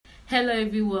Hello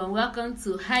everyone, welcome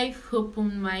to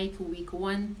HiveOpenmic week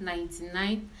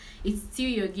 199. It's still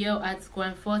your girl at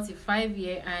 145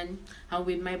 here and I'm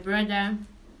with my brother.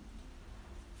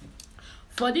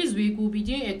 For this week, we'll be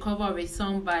doing a cover of a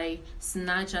song by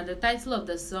Spinach and the title of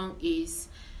the song is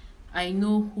I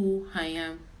Know Who I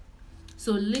Am.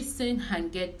 So listen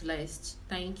and get blessed.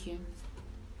 Thank you.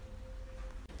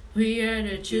 We are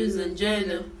the chosen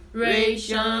generations,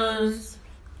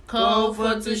 called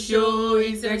for to show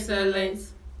His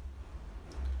excellence.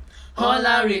 All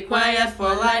I require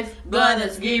for life, God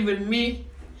has given me.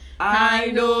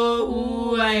 I know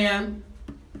who I am.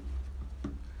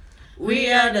 We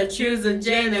are the chosen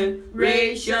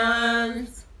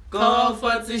generations, called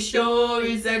for to show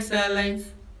His excellence.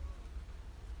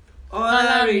 All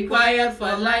I require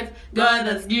for life, God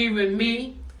has given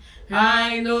me.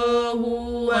 I know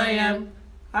who I am.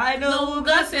 I know who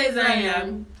God says I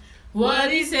am.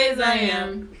 What He says I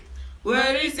am.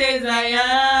 Where He says I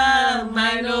am.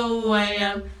 I know who I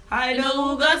am. I know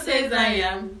who God says I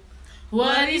am.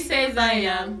 What He says I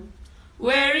am.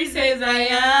 Where He says I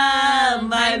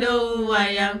am. I know who I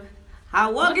am. I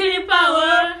walk in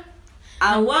power.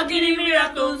 I walk in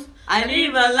miracles. I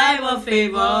live a life of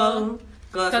favor.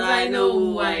 Cause I know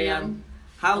who I am.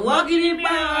 I walk in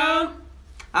power.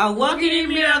 I walk in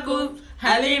miracles.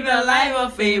 I live a life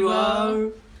of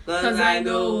favor. Cause I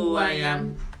know who I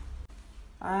am.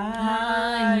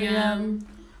 I am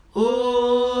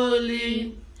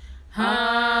holy.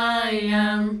 I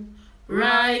am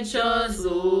righteous.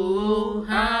 Oh,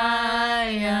 I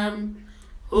am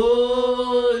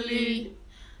holy.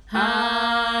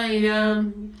 I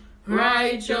am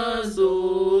righteous.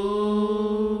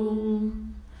 Oh,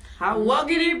 I'm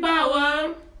walking in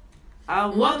power.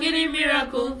 I'm walking in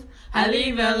miracles. I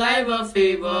live a life of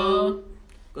favor.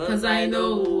 Cause I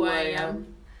know who I am.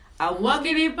 I'm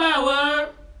walking in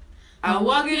power. I'm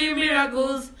walking in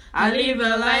miracles. I live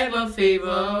a life of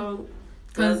favor.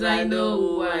 Cause I know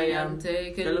who I am.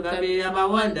 Take a look at me, I'm a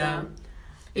wonder.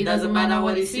 It doesn't matter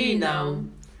what you see now.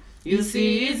 You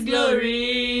see His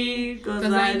glory. Cause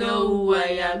I know who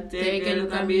I am. Take a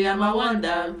look at me, I'm a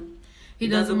wonder. It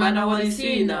doesn't matter what you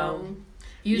see now.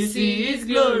 You see His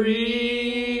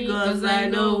glory. Cause I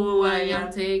know who I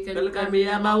am. Take a look at me,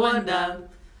 I'm a wonder.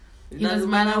 It doesn't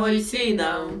matter what you see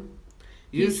now.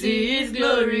 You see His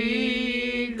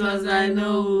glory. Cause I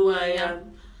know who I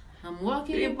am. I'm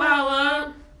walking in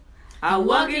power. I'm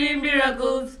walking in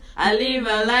miracles. I live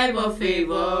a life of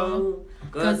favor.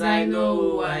 Cause I know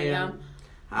who I am.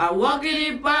 I'm walking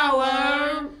in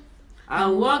power.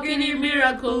 I'm walking in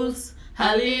miracles.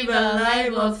 I live a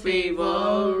life of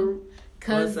favor.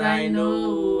 Cause I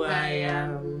know who I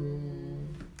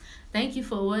am. Thank you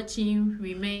for watching.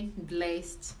 Remain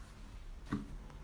blessed.